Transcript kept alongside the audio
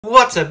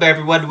What's up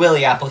everyone,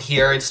 Willy Apple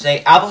here, and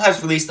today Apple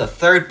has released the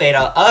third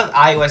beta of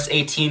iOS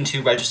 18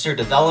 to registered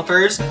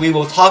developers. We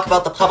will talk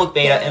about the public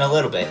beta in a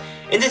little bit.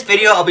 In this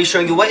video, I'll be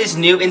showing you what is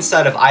new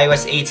inside of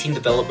iOS 18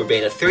 Developer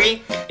Beta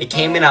 3. It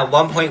came in at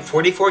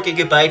 1.44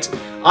 gigabytes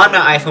on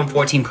my iPhone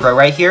 14 Pro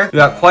right here. We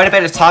got quite a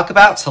bit to talk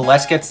about, so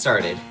let's get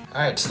started.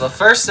 Alright, so the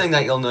first thing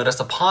that you'll notice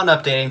upon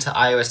updating to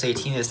iOS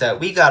 18 is that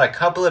we got a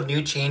couple of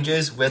new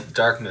changes with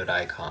dark mode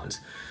icons.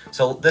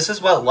 So this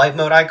is what light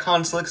mode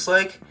icons looks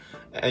like.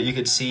 You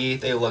can see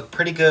they look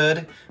pretty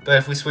good, but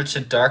if we switch to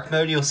dark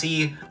mode, you'll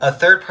see a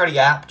third-party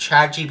app,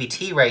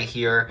 ChatGPT right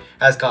here,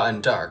 has gotten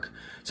dark.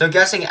 So I'm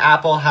guessing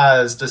Apple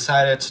has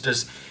decided to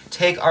just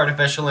take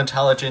artificial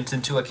intelligence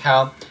into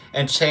account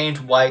and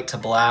change white to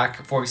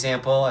black, for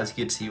example, as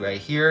you can see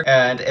right here.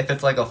 And if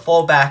it's like a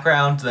full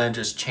background, then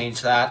just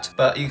change that.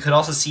 But you could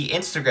also see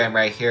Instagram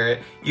right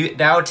here. It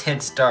now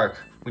tints dark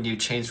when you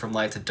change from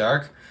light to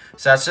dark.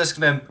 So that's just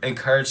going to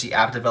encourage the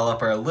app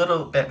developer a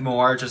little bit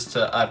more just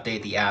to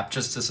update the app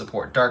just to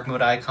support dark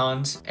mode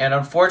icons. And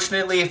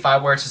unfortunately, if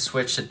I were to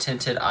switch to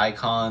tinted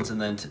icons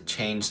and then to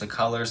change the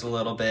colors a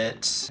little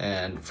bit,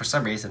 and for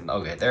some reason,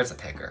 okay, there's a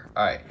picker.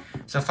 All right,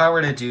 so if I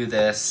were to do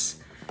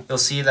this, you'll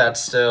see that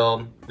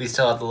we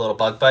still have the little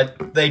bug,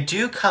 but they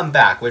do come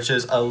back, which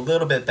is a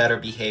little bit better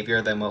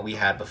behavior than what we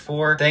had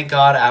before. Thank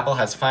God Apple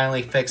has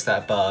finally fixed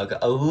that bug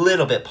a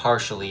little bit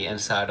partially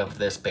inside of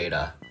this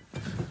beta.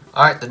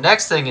 Alright, the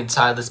next thing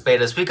inside this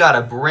beta is we got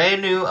a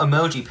brand new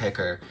emoji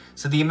picker.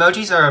 So the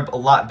emojis are a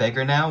lot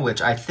bigger now,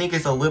 which I think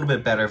is a little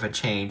bit better of a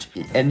change.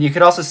 And you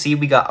can also see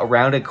we got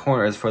rounded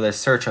corners for the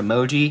search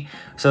emoji.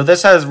 So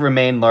this has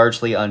remained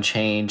largely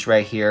unchanged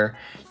right here.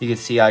 You can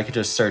see I could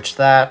just search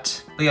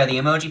that. But yeah, the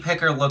emoji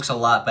picker looks a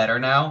lot better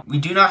now. We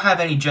do not have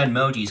any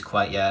Genmojis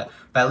quite yet,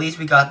 but at least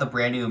we got the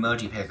brand new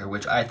emoji picker,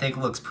 which I think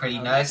looks pretty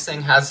nice. Next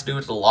thing has to do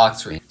with the lock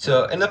screen.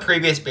 So in the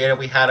previous beta,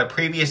 we had a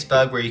previous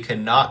bug where you could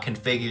not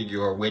configure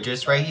your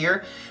widgets right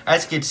here.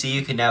 As you can see,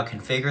 you can now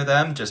configure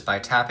them just by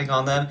tapping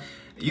on them.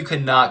 You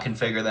could not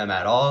configure them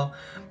at all.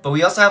 But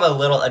we also have a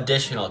little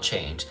additional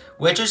change.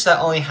 Widgets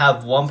that only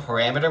have one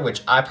parameter,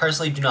 which I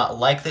personally do not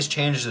like this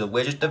change as a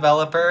widget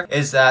developer,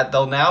 is that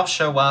they'll now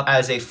show up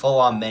as a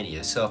full-on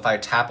menu. So if I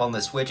tap on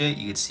this widget,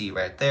 you can see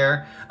right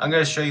there. I'm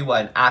going to show you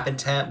what an app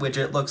intent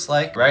widget looks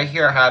like. Right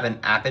here I have an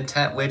app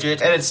intent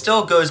widget, and it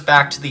still goes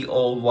back to the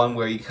old one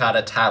where you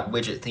gotta tap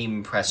widget theme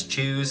and press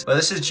choose. But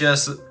this is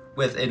just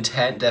with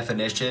intent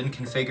definition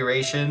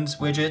configurations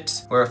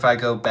widgets, where if I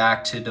go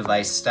back to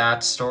device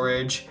stats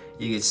storage,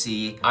 you can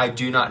see I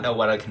do not know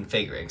what I'm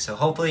configuring. So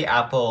hopefully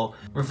Apple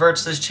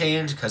reverts this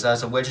change, because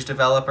as a widget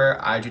developer,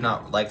 I do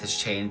not like this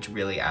change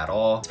really at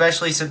all,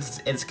 especially since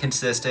it's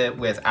consistent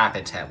with app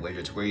intent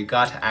widgets where you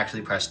got to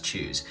actually press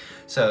choose.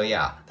 So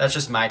yeah, that's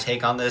just my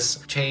take on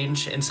this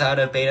change inside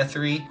of beta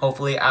 3.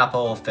 Hopefully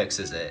Apple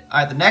fixes it.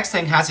 All right, the next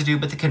thing has to do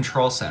with the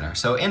control center.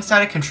 So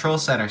inside of control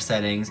center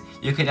settings,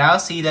 you can now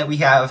see that we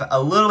have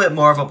a little bit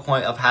more of a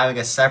point of having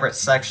a separate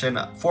section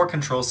for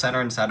control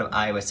center inside of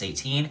iOS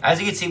 18. As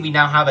you can see, we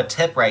now have a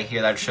tip right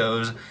here that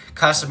shows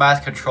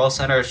customize control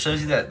center. It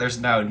shows you that there's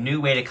now a new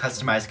way to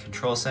customize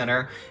control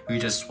center. We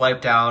just swipe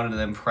down and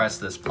then press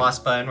this plus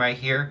button right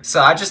here.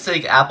 So I just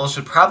think Apple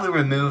should probably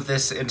remove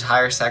this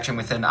entire section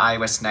within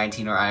iOS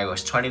 19 or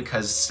iOS 20,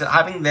 because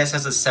having this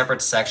as a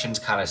separate section is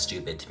kind of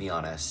stupid, to be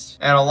honest.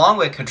 And along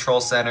with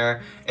control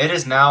center, it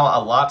is now a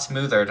lot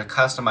smoother to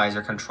customize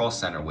your control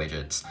center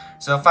widgets.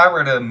 So if I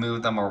were to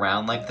move them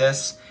around like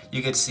this,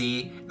 you can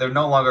see they're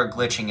no longer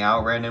glitching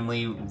out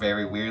randomly,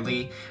 very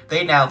weirdly.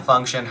 They now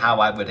function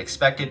how I would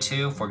expect it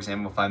to. For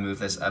example, if I move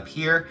this up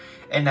here,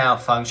 it now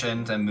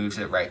functions and moves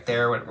it right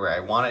there where I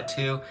want it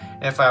to.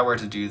 And if I were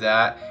to do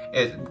that,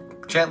 it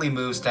gently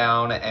moves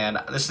down, and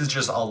this is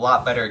just a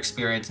lot better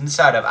experience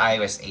inside of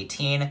iOS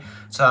 18.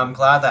 So I'm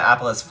glad that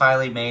Apple has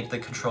finally made the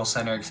control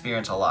center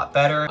experience a lot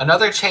better.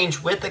 Another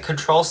change with the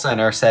control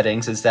center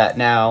settings is that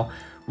now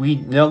we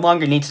no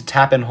longer need to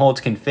tap and hold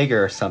to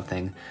configure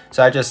something.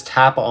 So I just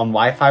tap on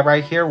Wi-Fi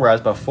right here, whereas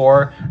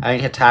before I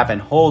need to tap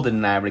and hold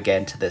and then I would get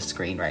into this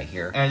screen right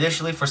here. And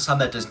additionally, for some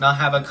that does not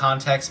have a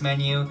context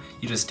menu,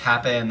 you just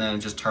tap it and then it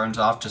just turns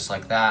off just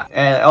like that.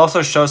 And it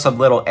also shows some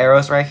little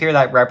arrows right here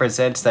that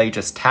represents that you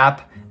just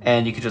tap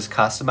and you can just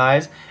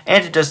customize.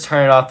 And to just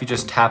turn it off, you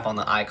just tap on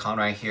the icon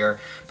right here.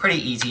 Pretty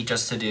easy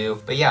just to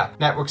do. But yeah,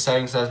 network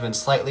settings has been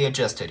slightly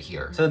adjusted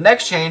here. So the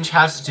next change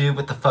has to do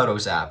with the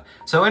Photos app.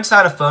 So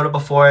inside of Photo,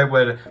 before I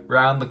would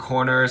round the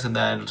corners and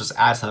then just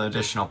add some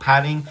additional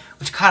padding,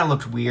 which kind of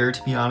looked weird,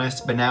 to be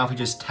honest. But now if you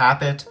just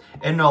tap it,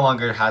 it no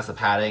longer has the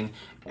padding.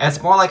 And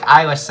it's more like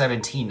iOS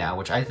 17 now,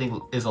 which I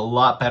think is a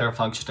lot better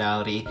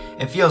functionality.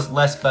 It feels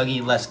less buggy,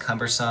 less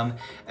cumbersome.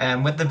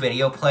 And with the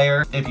video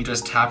player, if you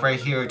just tap right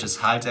here, it just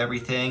hides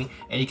everything.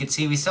 And you can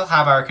see we still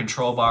have our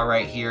control bar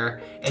right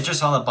here. It's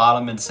just on the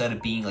bottom instead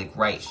of being like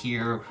right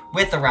here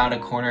with the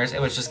rounded corners.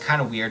 It was just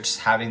kind of weird just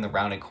having the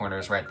rounded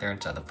corners right there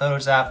inside the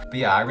Photos app. But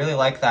yeah, I really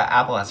like that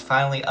Apple has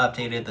finally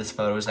updated this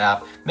Photos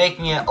app,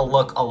 making it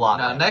look a lot.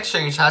 Now, next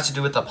change has to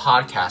do with the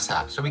Podcast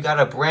app. So we got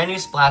a brand new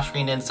splash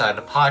screen inside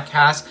the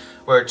Podcast,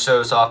 where it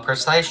shows off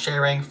precise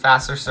sharing,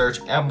 faster search,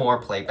 and more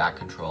playback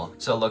control.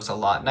 So it looks a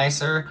lot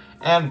nicer,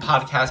 and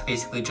podcast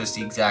basically just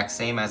the exact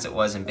same as it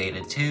was in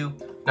beta 2.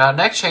 Now,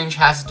 next change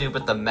has to do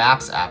with the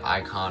Maps app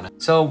icon.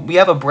 So we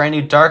have a brand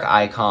new dark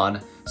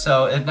icon.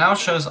 So it now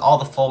shows all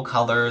the full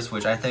colors,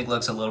 which I think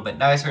looks a little bit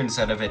nicer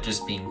instead of it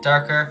just being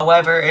darker.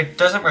 However, it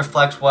doesn't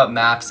reflect what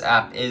Maps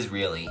app is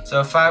really.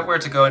 So if I were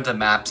to go into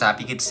Maps app,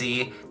 you could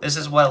see this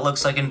is what it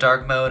looks like in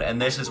dark mode,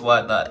 and this is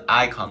what the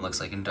icon looks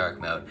like in dark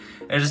mode.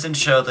 It doesn't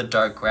show the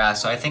dark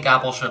grass, so I think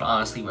Apple should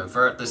honestly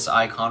revert this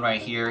icon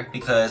right here,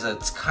 because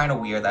it's kind of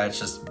weird that it's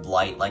just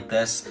light like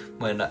this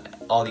when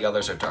all the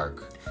others are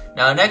dark.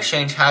 Now, next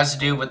change has to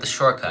do with the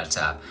Shortcuts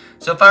app.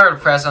 So if I were to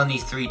press on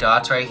these 3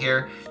 dots right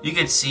here, you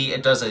can see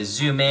it does a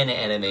zoom in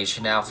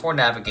animation now for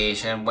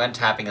navigation when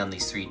tapping on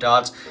these 3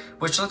 dots,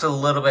 which looked a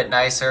little bit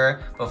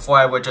nicer. Before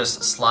I would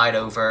just slide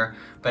over,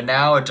 but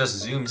now it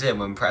just zooms in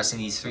when pressing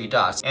these 3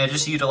 dots, and it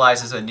just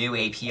utilizes a new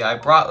API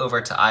brought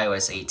over to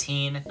iOS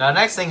 18. Now,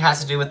 next thing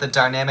has to do with the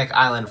dynamic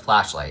island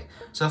flashlight.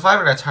 So if I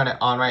were to turn it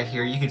on right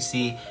here, you can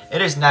see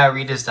it is now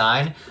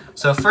redesigned.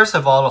 So first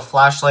of all, the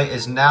flashlight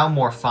is now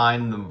more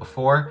fine than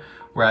before,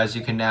 whereas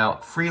you can now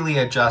freely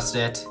adjust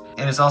it.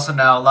 And it's also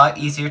now a lot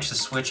easier to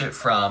switch it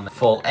from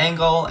full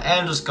angle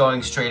and just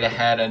going straight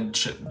ahead and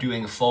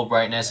doing full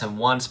brightness in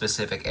one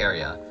specific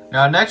area.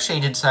 Now, next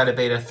change inside of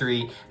beta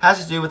 3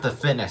 has to do with the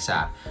fitness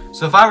app.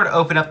 So if I were to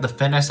open up the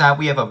fitness app,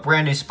 we have a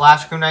brand new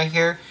splash screen right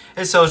here.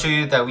 It shows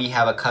you that we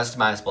have a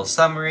customizable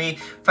summary,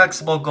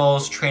 flexible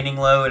goals, training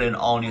load, and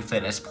all new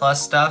Fitness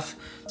Plus stuff.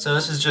 So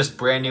this is just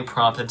brand new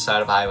prompt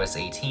inside of iOS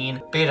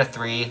 18. Beta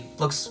 3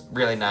 looks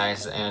really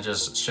nice, and it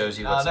just shows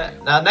you what's there.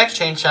 Now, next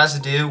change has to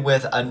do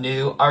with a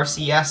new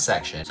RCS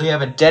section. So you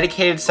have a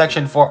dedicated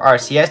section for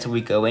RCS, so we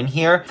go in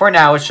here. For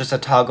now, it's just a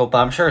toggle, but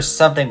I'm sure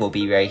something will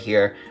be right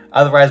here.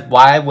 Otherwise,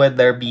 why would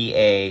there be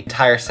an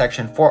entire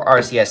section for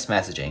RCS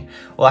messaging?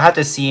 We'll have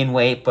to see and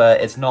wait,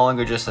 but it's no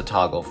longer just a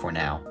toggle for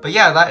now. But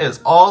yeah, that is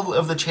all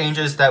of the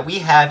changes that we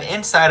have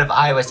inside of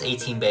iOS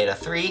 18 Beta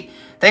 3.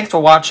 Thanks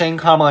for watching.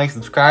 Comment, like,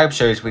 subscribe,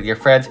 share this with your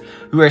friends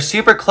who are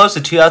super close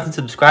to 2,000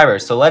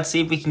 subscribers. So let's see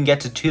if we can get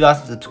to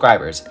 2,000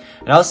 subscribers.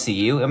 And I'll see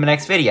you in my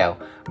next video.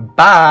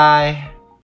 Bye!